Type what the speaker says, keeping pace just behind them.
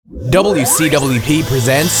WCWP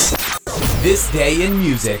presents This Day in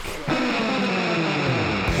Music.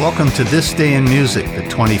 Welcome to This Day in Music, the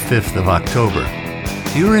 25th of October.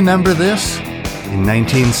 Do you remember this? In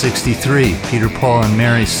 1963, Peter, Paul and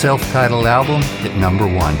Mary's self-titled album hit number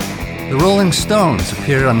one. The Rolling Stones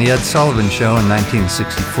appeared on The Ed Sullivan Show in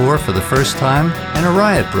 1964 for the first time, and a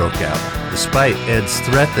riot broke out. Despite Ed's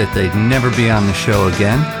threat that they'd never be on the show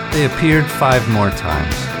again, they appeared 5 more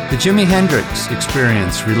times. The Jimi Hendrix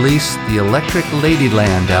Experience released the Electric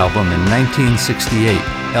Ladyland album in 1968.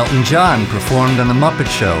 Elton John performed on The Muppet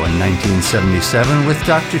Show in 1977 with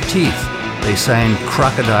Dr. Teeth. They sang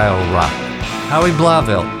Crocodile Rock. Howie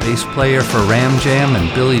Blauvelt, bass player for Ram Jam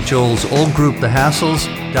and Billy Joel's old group The Hassles,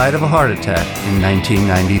 died of a heart attack in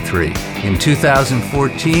 1993. In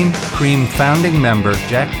 2014, Cream founding member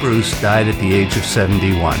Jack Bruce died at the age of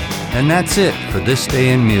 71. And that's it for This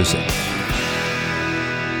Day in Music.